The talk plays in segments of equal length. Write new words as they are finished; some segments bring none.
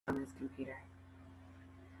on this computer.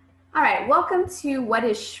 All right, welcome to What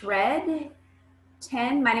is Shred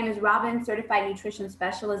 10. My name is Robin, Certified Nutrition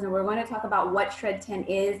Specialist, and we're going to talk about what Shred 10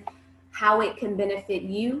 is, how it can benefit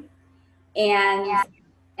you, and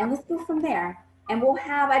let's go from there. And we'll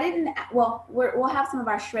have, we'll have some of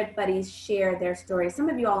our Shred buddies share their stories. Some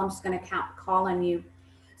of you all, I'm just going to call on you.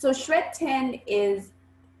 So Shred 10 it's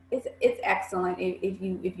excellent if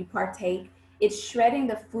you partake. It's shredding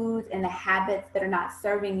the foods and the habits that are not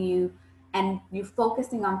serving you, and you're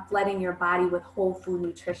focusing on flooding your body with whole food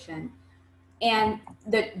nutrition. And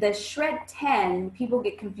the Shred 10, people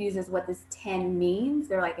get confused as what this 10 means.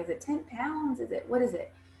 They're like, is it 10 pounds? What is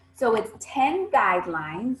it? So it's 10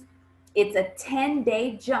 guidelines. It's a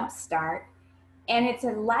 10-day jump start. And it's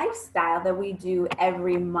a lifestyle that we do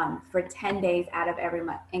every month for 10 days out of every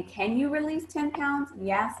month. And can you release 10 pounds?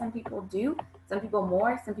 Yeah, some people do. Some people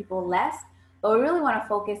more, some people less. But we really want to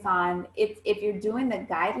focus on, if you're doing the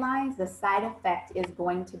guidelines, the side effect is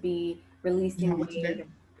going to be releasing weight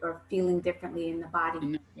or feeling differently in the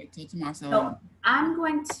body. So I'm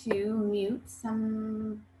going to mute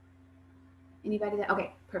anybody that,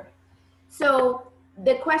 okay, perfect. So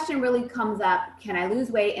the question really comes up, can I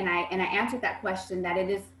lose weight? And I answered that question that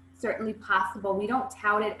it is certainly possible. We don't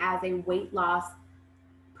tout it as a weight loss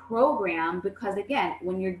program because, again,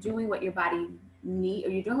 when you're doing what your body needs, or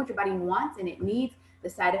you're doing what your body wants and it needs, the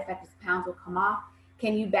side effect is pounds will come off.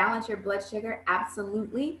 Can you balance your blood sugar?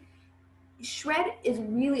 Absolutely. Shred is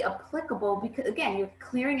really applicable because, again, you're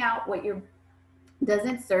clearing out what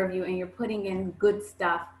doesn't serve you and you're putting in good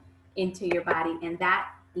stuff into your body, and that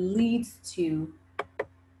leads to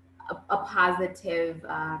a positive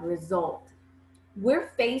result. We're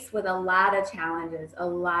faced with a lot of challenges.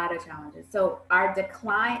 So our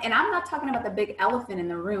decline, and I'm not talking about the big elephant in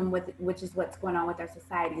the room, which is what's going on with our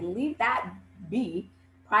society. Leave that be.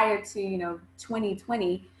 Prior to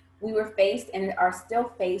 2020, we were faced and are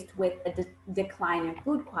still faced with a decline in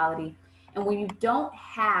food quality. And when you don't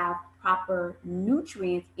have proper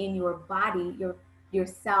nutrients in your body, your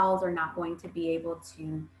cells are not going to be able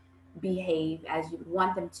to behave as you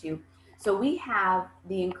want them to. So we have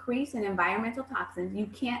the increase in environmental toxins. You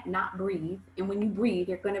can't not breathe. And when you breathe,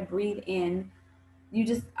 you're going to breathe in, it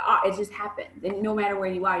just happens. And no matter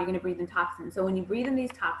where you are, you're going to breathe in toxins. So when you breathe in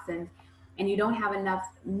these toxins and you don't have enough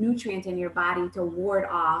nutrients in your body to ward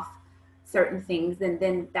off certain things,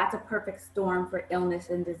 then that's a perfect storm for illness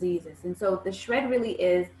and diseases. And so the Shred really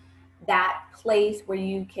is that place where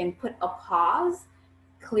you can put a pause,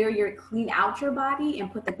 clean out your body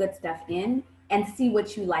and put the good stuff in, and see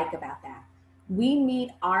what you like about that. We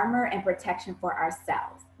need armor and protection for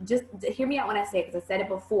ourselves. Just hear me out when I say it, because I said it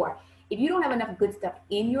before. If you don't have enough good stuff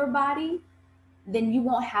in your body, then you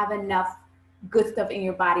won't have enough good stuff in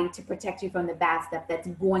your body to protect you from the bad stuff that's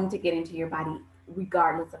going to get into your body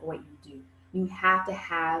regardless of what you do. You have to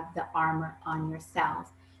have the armor on your cells.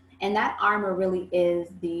 And that armor really is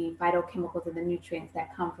the phytochemicals and the nutrients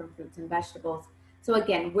that come from fruits and vegetables. So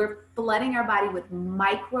again, we're flooding our body with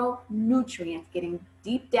micronutrients, getting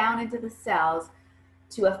deep down into the cells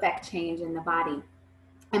to affect change in the body.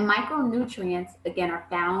 And micronutrients, again, are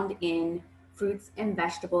found in fruits and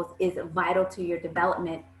vegetables, is vital to your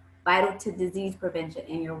development, vital to disease prevention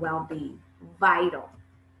and your well-being, vital.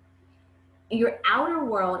 Your outer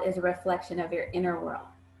world is a reflection of your inner world.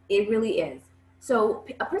 It really is. So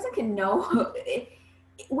a person can know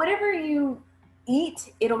whatever you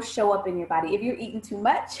eat, it'll show up in your body. If you're eating too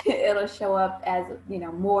much, it'll show up as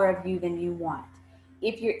more of you than you want.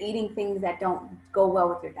 If you're eating things that don't go well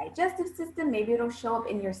with your digestive system, maybe it'll show up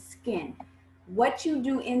in your skin. What you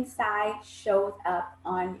do inside shows up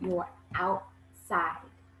on your outside.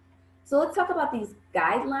 So let's talk about these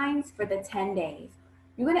guidelines for the 10 days.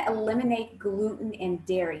 You're going to eliminate gluten and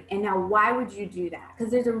dairy. And now, why would you do that?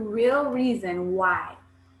 Because there's a real reason why.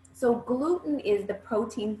 So gluten is the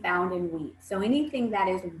protein found in wheat. So anything that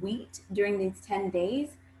is wheat during these 10 days,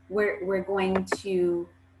 we're going to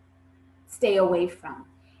stay away from.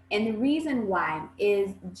 And the reason why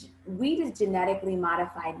is wheat is genetically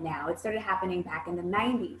modified now. It started happening back in the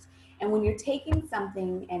 90s. And when you're taking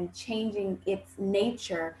something and changing its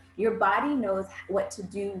nature, your body knows what to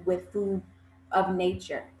do with food of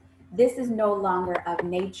nature. This is no longer of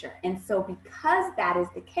nature. And so because that is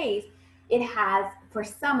the case, it has, for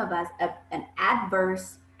some of us, an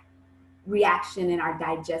adverse reaction in our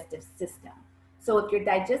digestive system. So if your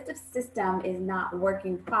digestive system is not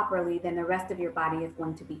working properly, then the rest of your body is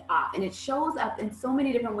going to be off. And it shows up in so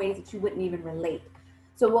many different ways that you wouldn't even relate.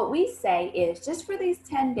 So what we say is, just for these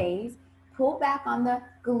 10 days, pull back on the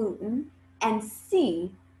gluten and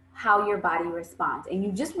see how your body responds. And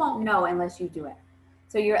you just won't know unless you do it.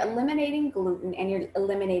 So you're eliminating gluten and you're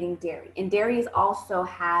eliminating dairy. And dairy also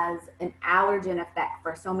has an allergen effect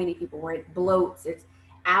for so many people, where it bloats, it's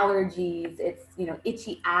allergies, it's, you know,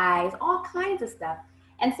 itchy eyes, all kinds of stuff.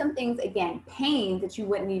 And some things, again, pains that you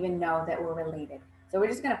wouldn't even know that were related. So we're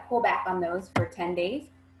just gonna pull back on those for 10 days.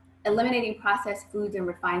 Eliminating processed foods and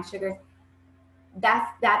refined sugars.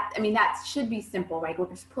 I mean, that should be simple, right? We're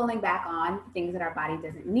just pulling back on things that our body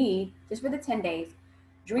doesn't need just for the 10 days.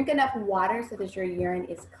 Drink enough water so that your urine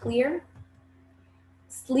is clear.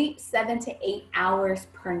 Sleep 7 to 8 hours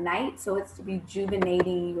per night, so it's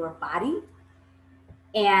rejuvenating your body.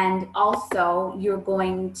 And also, you're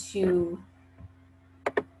going to,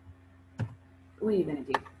 what are you going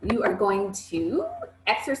to do? You are going to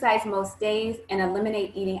exercise most days and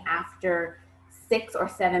eliminate eating after 6 or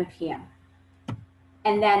 7 p.m.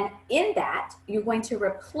 And then in that, you're going to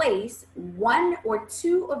replace 1 or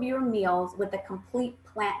 2 of your meals with a complete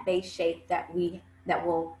plant-based shake that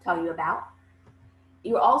we'll tell you about.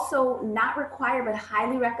 You're also not required, but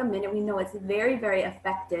highly recommended. We know it's very, very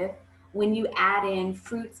effective when you add in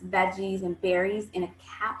fruits, veggies, and berries in a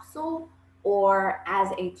capsule or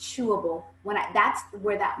as a chewable. That's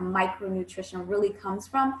where that micronutrition really comes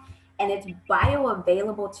from. And it's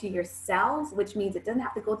bioavailable to your cells, which means it doesn't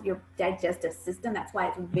have to go through your digestive system. That's why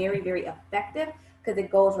it's very, very effective, because it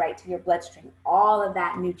goes right to your bloodstream, all of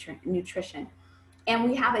that nutrition. And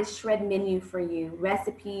we have a shred menu for you,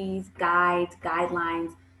 recipes, guides,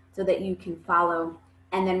 guidelines, so that you can follow.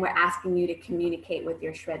 And then we're asking you to communicate with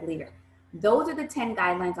your shred leader. Those are the 10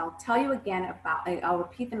 guidelines. I'll tell you again about, I'll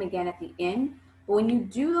repeat them again at the end. But when you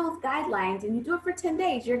do those guidelines and you do it for 10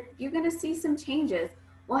 days, you're gonna see some changes.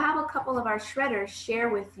 We'll have a couple of our shredders share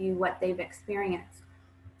with you what they've experienced.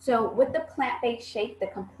 So with the plant-based shake, the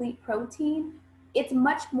complete protein, it's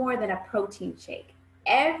much more than a protein shake.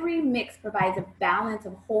 Every mix provides a balance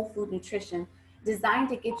of whole food nutrition designed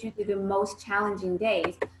to get you through the most challenging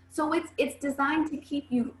days. So it's designed to keep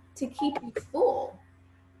you full.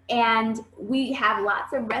 And we have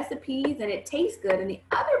lots of recipes and it tastes good. And the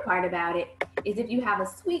other part about it is, if you have a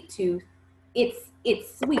sweet tooth, it's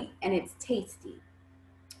sweet and it's tasty.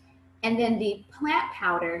 And then the plant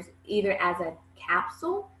powders, either as a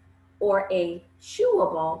capsule or a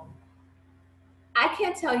chewable, I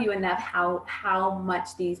can't tell you enough how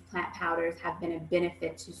much these plant powders have been a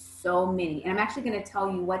benefit to so many. And I'm actually going to tell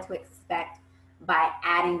you what to expect by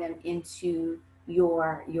adding them into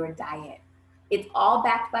your diet. It's all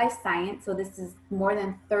backed by science. So this is more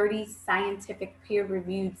than 30 scientific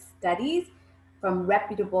peer-reviewed studies from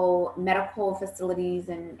reputable medical facilities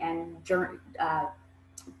and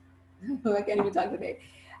I can't even talk today.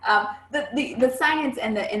 The science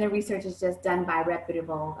and the research is just done by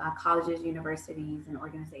reputable colleges, universities, and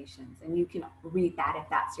organizations, and you can read that if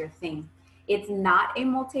that's your thing. It's not a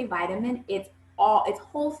multivitamin. It's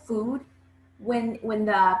whole food. When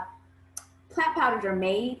the plant powders are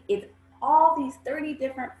made, it's all these 30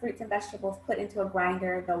 different fruits and vegetables put into a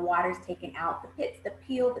grinder. The water's taken out, the pits, the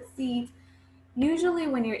peel, the seeds. Usually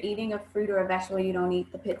when you're eating a fruit or a vegetable, you don't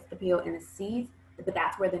eat the pits, the peel, and the seeds, but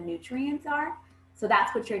that's where the nutrients are. So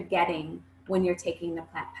that's what you're getting when you're taking the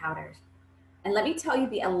plant powders. And let me tell you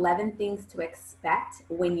the 11 things to expect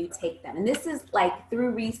when you take them. And this is like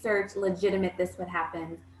through research, legitimate, this would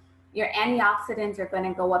happen. Your antioxidants are going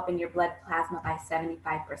to go up in your blood plasma by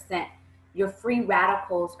 75%. Your free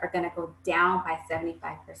radicals are going to go down by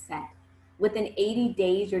 75%. Within 80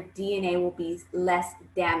 days, your DNA will be less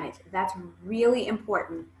damaged. That's really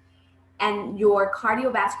important. And your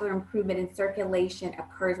cardiovascular improvement in circulation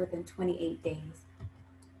occurs within 28 days.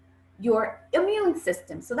 Your immune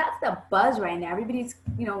system, so that's the buzz right now. Everybody's,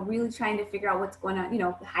 really trying to figure out what's going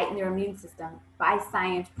on, heighten their immune system. By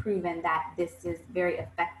science proven that this is very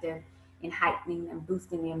effective in heightening and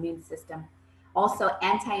boosting the immune system. Also,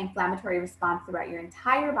 anti-inflammatory response throughout your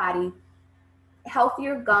entire body,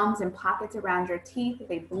 healthier gums and pockets around your teeth,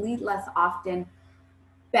 they bleed less often,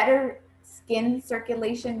 better skin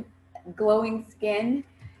circulation, glowing skin,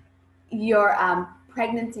 your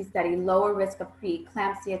pregnancy study, lower risk of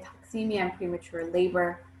preeclampsia, toxemia, and premature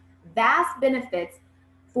labor, vast benefits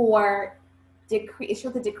for it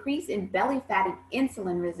shows a decrease in belly fat and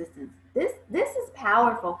insulin resistance. This is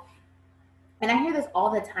powerful. And I hear this all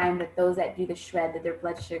the time with those that do the shred, that their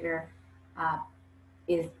blood sugar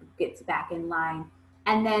gets back in line.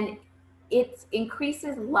 And then it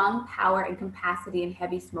increases lung power and capacity in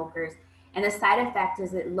heavy smokers. And the side effect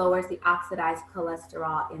is it lowers the oxidized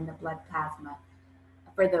cholesterol in the blood plasma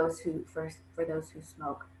for those who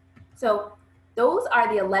smoke. So those are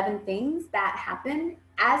the 11 things that happen.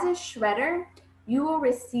 As a shredder, you will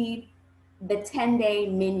receive the 10-day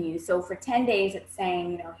menu. So for 10 days, it's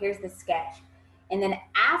saying, here's the sketch. And then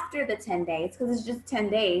after the 10 days, because it's just 10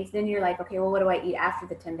 days, then you're like, okay, well, what do I eat after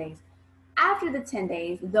the 10 days? After the 10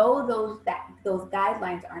 days, though those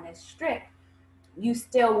guidelines aren't as strict, you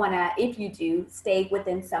still want to, if you do, stay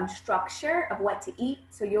within some structure of what to eat.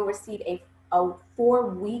 So you'll receive a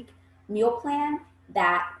 4-week meal plan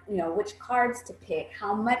that, you know, which carbs to pick,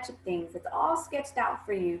 how much of things, it's all sketched out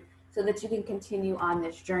for you so that you can continue on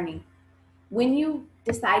this journey. When you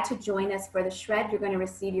decide to join us for the Shred, you're going to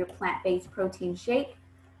receive your plant-based protein shake,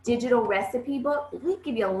 digital recipe book. We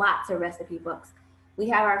give you lots of recipe books. We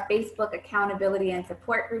have our Facebook accountability and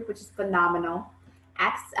support group, which is phenomenal.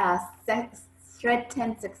 Shred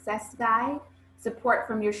 10 Success Guide, support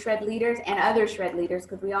from your Shred leaders and other Shred leaders,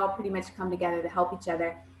 because we all pretty much come together to help each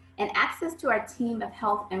other, and access to our team of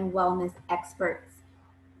health and wellness experts.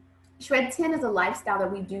 Shred 10 is a lifestyle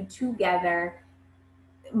that we do together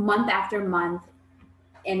month after month,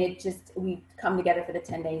 and we come together for the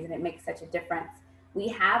 10 days, and it makes such a difference. We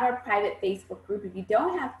have our private Facebook group. If you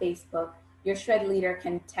don't have Facebook, your Shred leader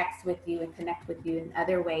can text with you and connect with you in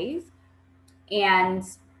other ways. And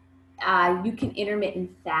you can intermittent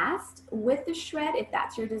fast with the Shred if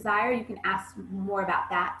that's your desire. You can ask more about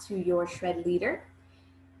that to your Shred leader.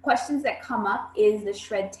 Questions that come up, is the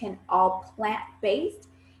Shred 10 all plant-based?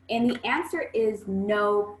 And the answer is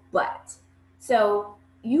no, but. So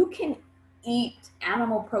you can eat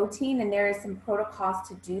animal protein, and there is some protocols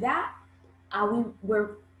to do that.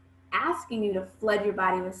 We're asking you to flood your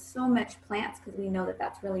body with so much plants because we know that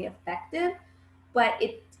that's really effective, but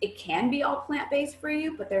it can be all plant-based for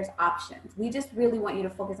you, but there's options. We just really want you to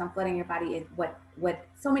focus on flooding your body with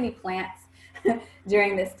so many plants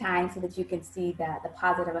during this time so that you can see the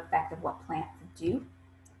positive effect of what plants do.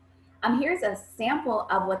 Here's a sample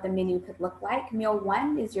of what the menu could look like. Meal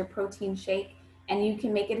 1 is your protein shake, and you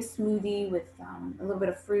can make it a smoothie with a little bit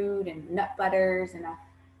of fruit and nut butters and a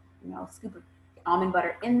scoop of almond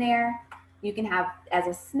butter in there. You can have as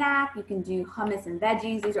a snack, you can do hummus and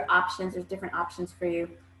veggies. These are options. There's different options for you.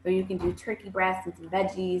 Or you can do turkey breast and some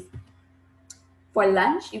veggies. For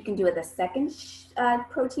lunch, you can do it a second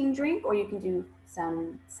protein drink, or you can do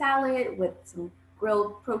some salad with some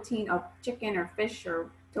grilled protein or chicken or fish or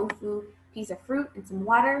tofu, piece of fruit, and some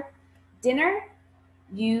water. Dinner,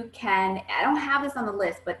 you can, I don't have this on the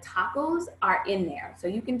list, but tacos are in there. So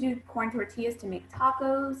you can do corn tortillas to make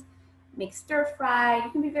tacos, make stir fry.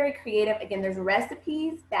 You can be very creative. Again, there's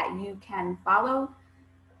recipes that you can follow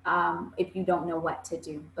if you don't know what to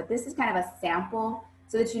do. But this is kind of a sample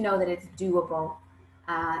so that you know that it's doable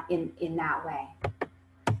in that way.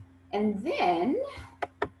 And then,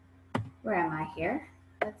 where am I here?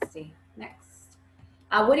 Let's see, next.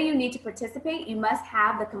 What do you need to participate? You must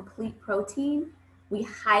have the complete protein. We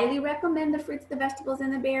highly recommend the fruits, the vegetables,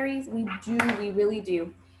 and the berries. We really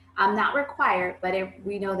do. Not required, but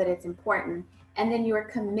we know that it's important. And then your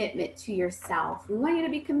commitment to yourself. We want you to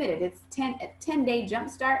be committed. It's a 10-day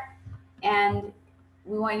jumpstart, and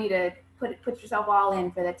we want you to put yourself all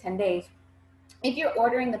in for the 10 days. If you're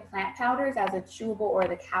ordering the plant powders as a chewable or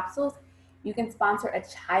the capsules, you can sponsor a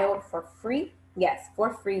child for free. Yes,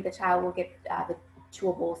 for free. The child will get the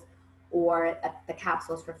chewables or the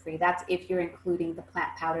capsules for free. That's if you're including the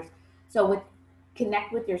plant powders. So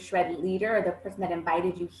connect with your Shred leader or the person that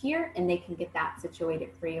invited you here, and they can get that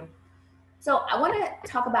situated for you. So I want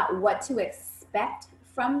to talk about what to expect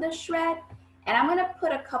from the Shred, and I'm going to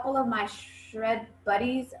put a couple of my Shred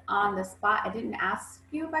buddies on the spot. I didn't ask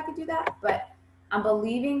you if I could do that, but I'm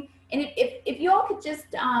believing. And if you all could just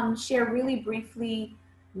share really briefly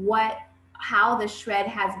how the Shred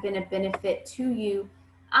has been a benefit to you.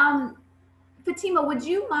 Fatima, would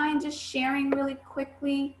you mind just sharing really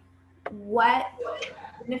quickly what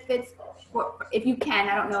benefits, if you can?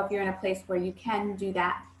 I don't know if you're in a place where you can do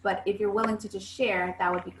that, but if you're willing to just share,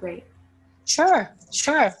 that would be great. Sure.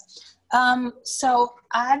 So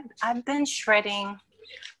I've been shredding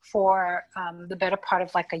for the better part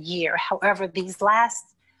of like a year. However, these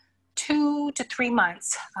last 2 to 3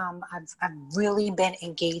 months, I've really been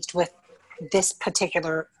engaged with this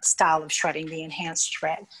particular style of shredding, the enhanced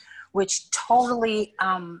shred, which totally,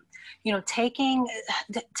 taking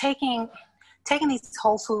these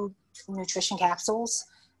whole food nutrition capsules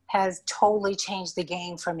has totally changed the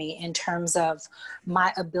game for me in terms of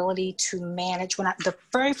my ability to manage. The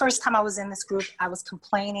very first time I was in this group, I was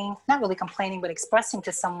complaining, not really complaining, but expressing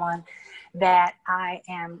to someone that I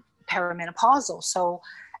am perimenopausal. So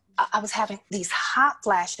I was having these hot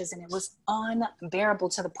flashes, and it was unbearable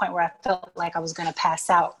to the point where I felt like I was going to pass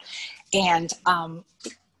out. And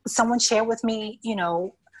someone shared with me,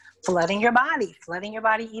 flooding your body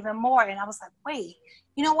even more. And I was like, wait,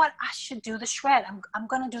 you know what? I should do the shred. I'm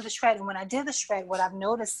going to do the shred. And when I did the shred, what I've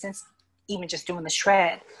noticed since, even just doing the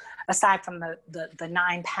shred, aside from the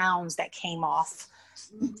 9 pounds that came off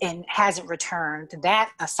and hasn't returned,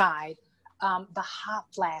 that aside, the hot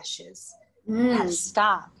flashes have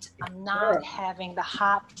stopped. I'm not having the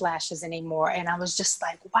hot flashes anymore. And I was just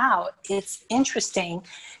like, wow, it's interesting,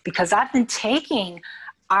 because I've been taking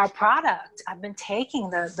our product. I've been taking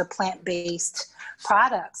the plant-based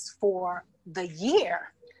products for the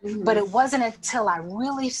year. But it wasn't until I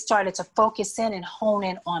really started to focus in and hone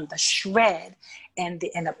in on the shred and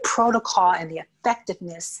the protocol and the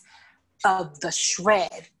effectiveness of the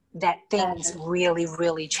shred that things really,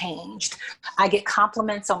 really changed. I get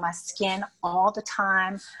compliments on my skin all the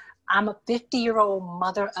time. I'm a 50-year-old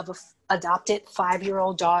mother of an adopted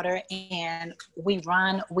 5-year-old daughter, and we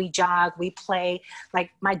run, we jog, we play. Like,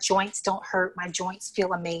 my joints don't hurt. My joints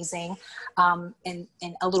feel amazing. And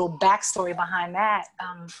a little backstory behind that,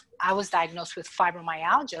 I was diagnosed with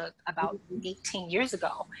fibromyalgia about 18 years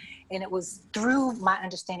ago. And it was through my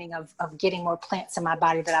understanding of getting more plants in my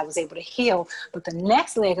body that I was able to heal. But the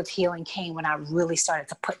next leg of healing came when I really started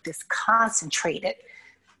to put this concentrated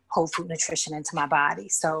whole food nutrition into my body.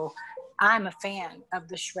 So I'm a fan of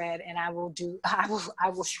the shred, and I will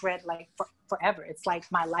shred like forever. It's like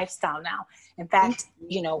my lifestyle now. In fact,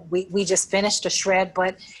 you know, we just finished a shred,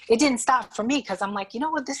 but it didn't stop for me, because I'm like, you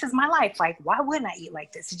know what, this is my life. Like, why wouldn't I eat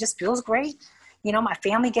like this? It just feels great. You know, my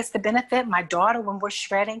family gets the benefit. My daughter, when we're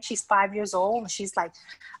shredding, she's 5 years old, and she's like,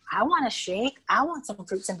 I want a shake. I want some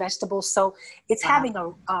fruits and vegetables. So it's having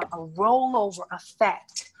a rollover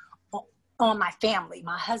effect on my family.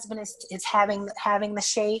 My husband is having the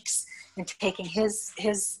shakes and taking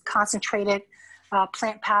his concentrated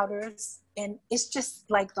plant powders, and it's just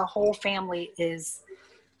like the whole family is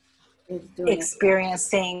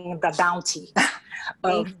experiencing the bounty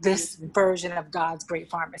of this version of God's great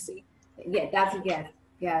pharmacy. Yeah, that's a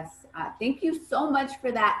yes. Thank you so much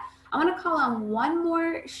for that. I want to call on one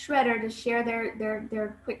more shredder to share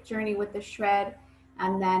their quick journey with the shred,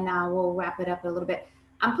 and then we'll wrap it up a little bit.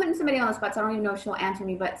 I'm putting somebody on the spot, so I don't even know if she'll answer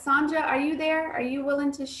me, but Sandra, are you there? Are you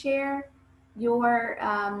willing to share your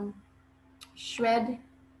shred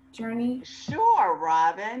journey? Sure,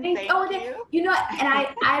 Robin. Thank you. You know,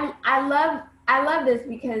 and I love this,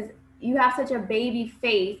 because you have such a baby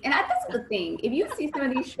face. And this is the thing. If you see some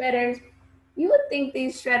of these shredders, you would think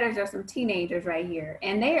these shredders are some teenagers right here,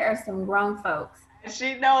 and they are some grown folks.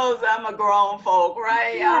 She knows I'm a grown folk,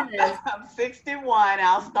 right? Yes. I'm 61.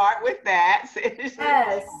 I'll start with that.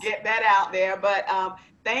 Yes. Get that out there. But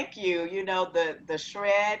thank you. You know, the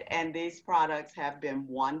shred and these products have been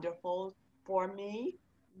wonderful for me.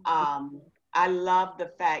 I love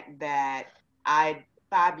the fact that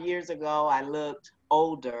 5 years ago, I looked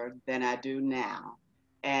older than I do now.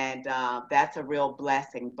 And that's a real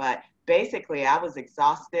blessing. But basically, I was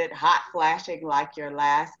exhausted, hot flashing, like your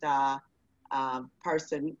last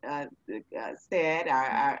person said,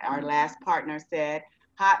 our last partner said,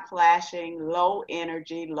 hot flashing, low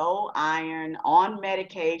energy, low iron, on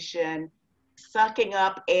medication, sucking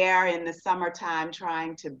up air in the summertime,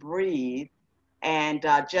 trying to breathe, and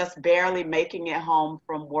just barely making it home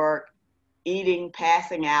from work, eating,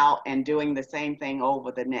 passing out, and doing the same thing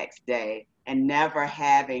over the next day, and never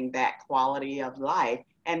having that quality of life.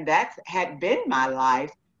 And that had been my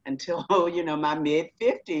life until, you know, my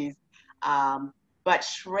mid-50s. But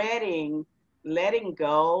shredding, letting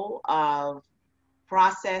go of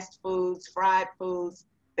processed foods, fried foods,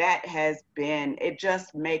 that has been, it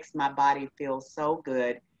just makes my body feel so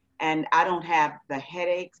good. And I don't have the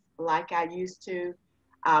headaches like I used to.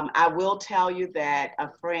 I will tell you that a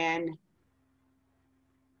friend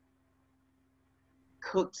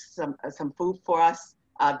cooked some food for us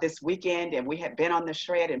this weekend, and we had been on the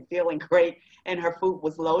shred and feeling great, and her food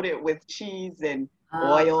was loaded with cheese and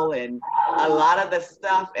oil and a lot of the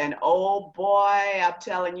stuff, and oh boy, I'm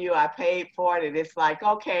telling you, I paid for it, and it's like,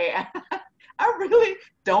 okay, I really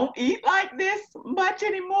don't eat like this much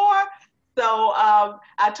anymore. So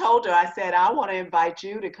I told her, I said, I want to invite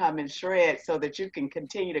you to come and shred so that you can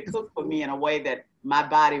continue to cook for me in a way that my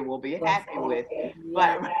body will be happy with.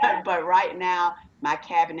 But right now, my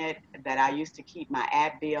cabinet that I used to keep my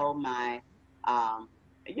Advil, my,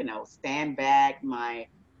 you know, stand back, my,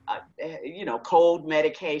 you know, cold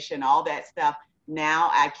medication, all that stuff. Now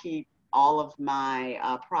I keep all of my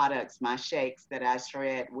products, my shakes that I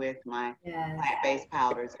shred with my plant-based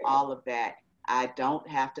powders, all of that. I don't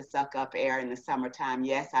have to suck up air in the summertime.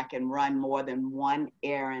 Yes, I can run more than one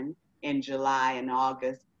errand in July and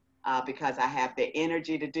August because I have the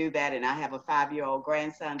energy to do that, and I have a 5-year-old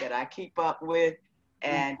grandson that I keep up with,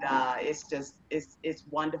 and it's just, it's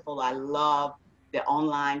wonderful. I love the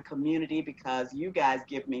online community because you guys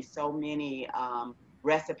give me so many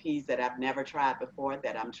recipes that I've never tried before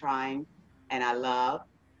that I'm trying and I love,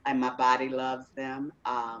 and my body loves them.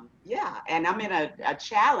 Yeah, and I'm in a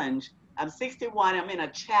challenge. I'm 61. I'm in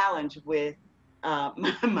a challenge with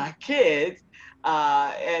my kids,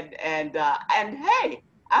 and hey,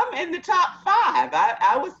 I'm in the top five.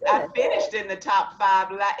 I finished in the top five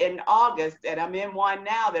in August, and I'm in one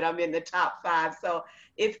now that I'm in the top five. So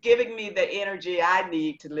it's giving me the energy I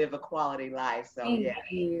need to live a quality life. So Thank yeah.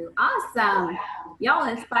 you. Awesome. Y'all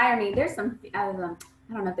inspire me. There's some, I don't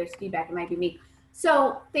know if there's feedback. It might be me.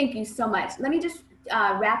 So thank you so much. Let me just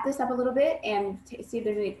wrap this up a little bit and see if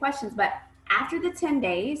there's any questions. But after the 10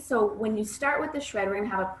 days, so when you start with the shred, we're going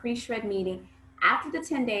to have a pre-shred meeting. After the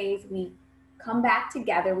 10 days, we come back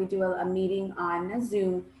together. We do a meeting on a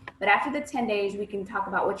Zoom. But after the 10 days, we can talk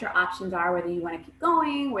about what your options are, whether you want to keep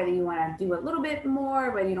going, whether you want to do a little bit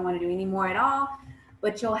more, whether you don't want to do any more at all.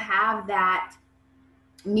 But you'll have that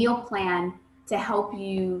meal plan to help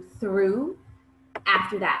you through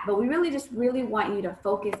after that. But we really want you to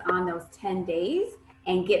focus on those 10 days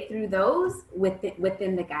and get through those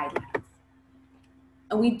within the guidelines.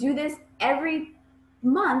 And we do this every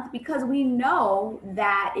month because we know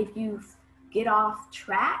that if you get off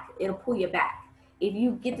track, it'll pull you back. If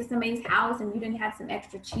you get to somebody's house and you didn't have some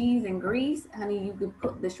extra cheese and grease, honey, you could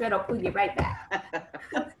put the shred will pull you right back.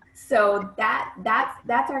 So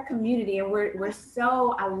that's our community, and we're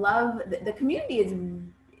so, I love the community is,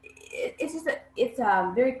 it's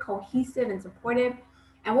very cohesive and supportive.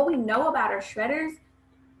 And what we know about our shredders,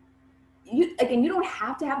 you don't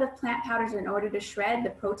have to have the plant powders in order to shred.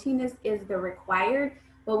 The protein is the required,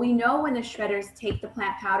 but we know when the shredders take the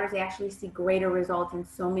plant powders, they actually see greater results in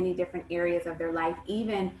so many different areas of their life,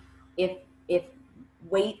 even if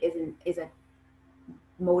weight is a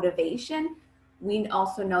motivation. We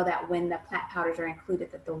also know that when the plant powders are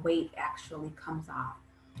included, that the weight actually comes off.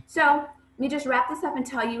 So let me just wrap this up and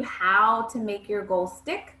tell you how to make your goals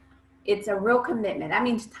stick. It's a real commitment. That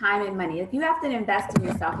means time and money. If you have to invest in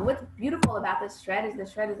yourself, and what's beautiful about the shred is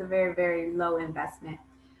a very, very low investment.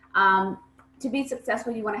 To be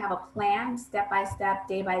successful, you want to have a plan, step by step,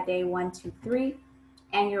 day by day, 1, 2, 3,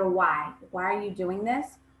 and your why. Why are you doing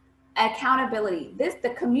this? Accountability.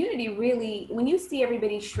 The community really, when you see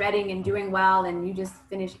everybody shredding and doing well, and you just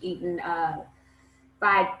finished eating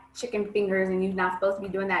fried chicken fingers and you're not supposed to be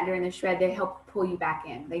doing that during the shred, they help pull you back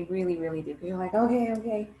in. They really, really do. You're like,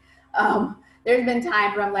 okay. There's been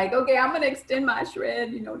times where I'm like, okay, I'm going to extend my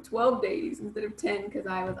shred, 12 days instead of 10 because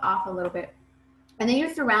I was off a little bit. And then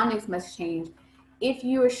your surroundings must change. If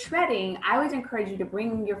you are shredding, I always encourage you to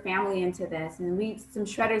bring your family into this. And some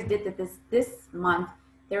shredders did that this month.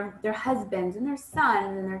 Their husbands and their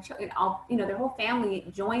sons and their children, their whole family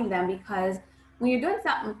joined them, because when you're doing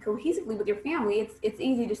something cohesively with your family, it's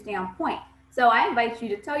easy to stay on point. So I invite you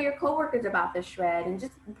to tell your coworkers about the shred and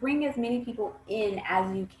just bring as many people in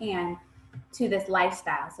as you can to this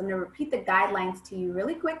lifestyle. So I'm going to repeat the guidelines to you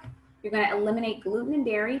really quick. You're going to eliminate gluten and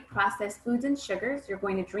dairy, processed foods and sugars. You're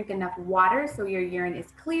going to drink enough water so your urine is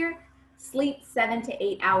clear. Sleep 7 to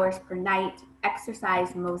 8 hours per night.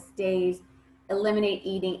 Exercise most days. Eliminate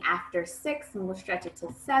eating after 6, and we'll stretch it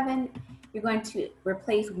to 7. You're going to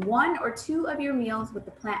replace 1 or 2 of your meals with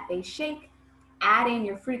the plant-based shake. Add in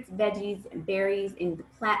your fruits, veggies, and berries in the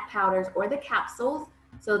plant powders or the capsules.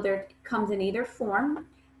 So there comes in either form.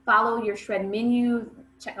 Follow your shred menu,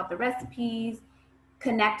 check out the recipes,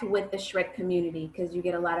 connect with the shred community, because you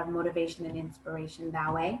get a lot of motivation and inspiration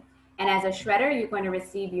that way. And as a shredder, you're going to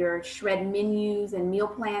receive your shred menus and meal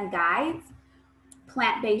plan guides.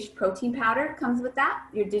 Plant-based protein powder comes with that,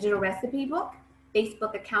 your digital recipe book,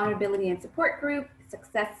 Facebook accountability and support group,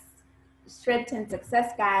 Shred 10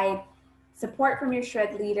 success guide, support from your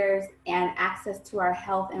shred leaders, and access to our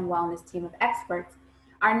health and wellness team of experts.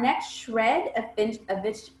 Our next shred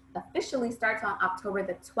officially starts on October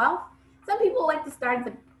the 12th. Some people like to start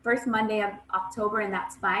the first Monday of October, and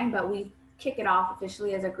that's fine, but we kick it off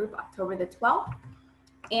officially as a group October the 12th.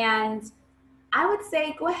 And I would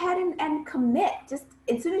say go ahead and commit. Just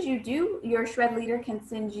as soon as you do, your shred leader can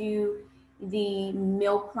send you the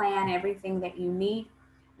meal plan, everything that you need.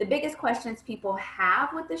 The biggest questions people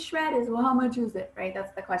have with the shred is, well, how much is it, right?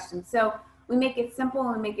 That's the question. So we make it simple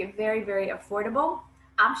and we make it very, very affordable.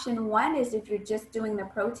 Option 1 is if you're just doing the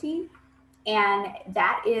protein, and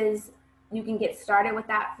that is, you can get started with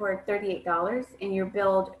that for $38, and you're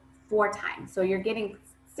billed 4 times. So you're getting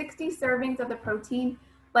 60 servings of the protein,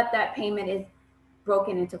 but that payment is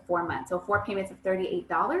broken into 4 months. So 4 payments of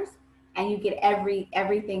 $38, and you get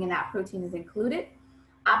everything in that protein is included.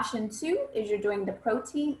 Option 2 is you're doing the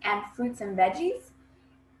protein and fruits and veggies,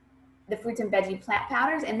 the fruits and veggie plant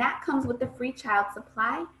powders, and that comes with the free child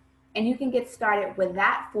supply. And you can get started with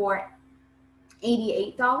that for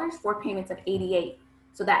 $88, 4 payments of $88.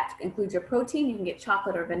 So that includes your protein. You can get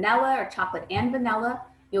chocolate or vanilla, or chocolate and vanilla.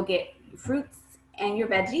 You'll get fruits and your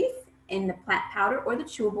veggies in the plant powder or the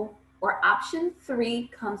chewable, or option 3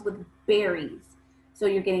 comes with berries. So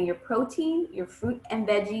you're getting your protein, your fruit and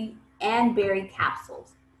veggie, and berry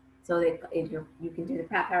capsules. So that you can do the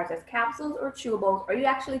plant powders as capsules or chewables, or you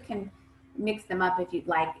actually can mix them up if you'd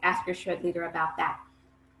like. Ask your shred leader about that.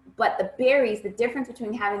 But the berries, the difference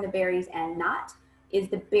between having the berries and not, is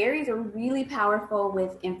the berries are really powerful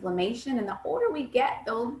with inflammation, and the older we get,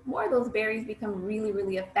 the more those berries become really,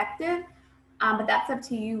 really effective. But that's up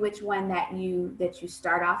to you which one that you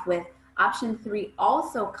start off with. Option 3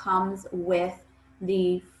 also comes with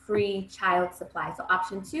the free child supply. So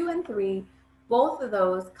option 2 and 3, both of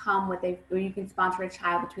those come with where you can sponsor a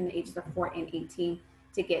child between the ages of 4 and 18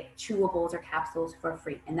 to get chewables or capsules for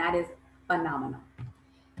free, and that is phenomenal.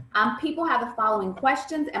 People have the following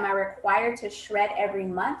questions. Am I required to shred every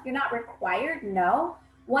month? You're not required, no.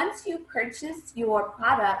 Once you purchase your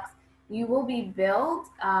products, you will be billed,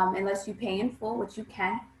 unless you pay in full, which you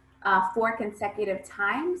can, 4 consecutive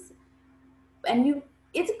times. And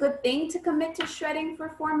it's a good thing to commit to shredding for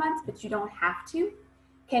 4 months, but you don't have to.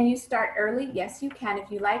 Can you start early? Yes, you can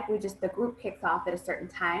if you like. The group kicks off at a certain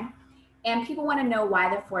time. And people want to know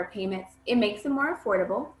why the 4 payments. It makes them more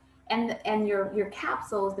affordable. And your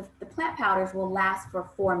capsules, the plant powders, will last for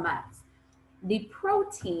 4 months. The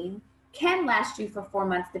protein can last you for 4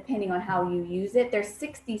 months depending on how you use it. There's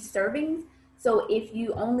 60 servings. So if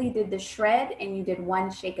you only did the shred and you did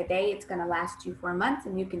 1 shake a day, it's going to last you 4 months,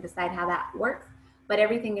 and you can decide how that works. But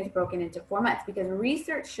everything is broken into 4 months, because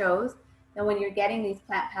research shows that when you're getting these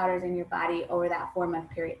plant powders in your body over that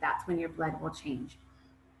 4-month period, that's when your blood will change.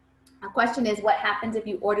 A question is, what happens if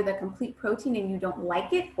you order the complete protein and you don't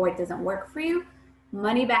like it or it doesn't work for you?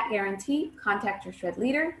 Money back guarantee. Contact your shred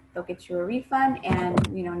leader. They'll get you a refund,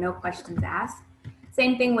 and no questions asked.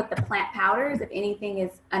 Same thing with the plant powders. If anything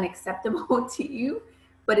is unacceptable to you,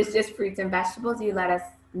 but it's just fruits and vegetables, you let us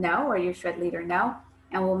know, or your shred leader know,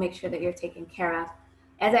 and we'll make sure that you're taken care of.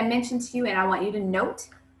 As I mentioned to you, and I want you to note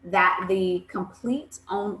that the complete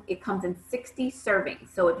it comes in 60 servings.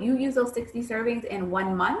 So if you use those 60 servings in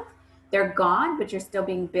 1 month, they're gone, but you're still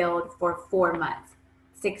being billed for 4 months,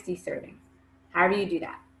 60 servings, however you do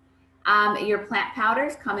that. Your plant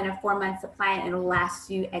powders come in a 4-month supply, and it'll last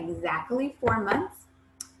you exactly 4 months.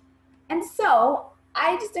 And so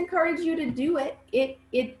I just encourage you to do it.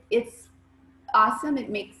 It's awesome.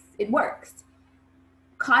 It works.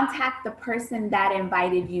 Contact the person that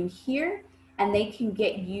invited you here, and they can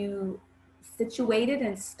get you situated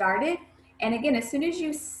and started. And again, as soon as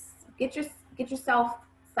you get yourself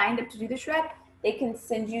signed up to do the shred, they can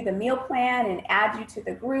send you the meal plan and add you to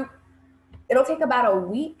the group. It'll take about a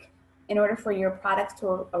week in order for your products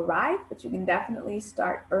to arrive, but you can definitely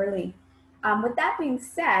start early. With that being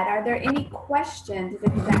said, are there any questions? It's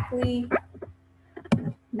exactly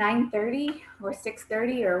 9:30 or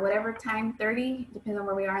 6:30 or whatever time, 30, depends on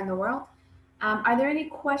where we are in the world. Are there any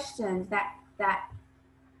questions that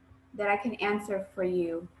I can answer for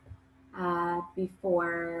you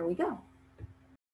before we go?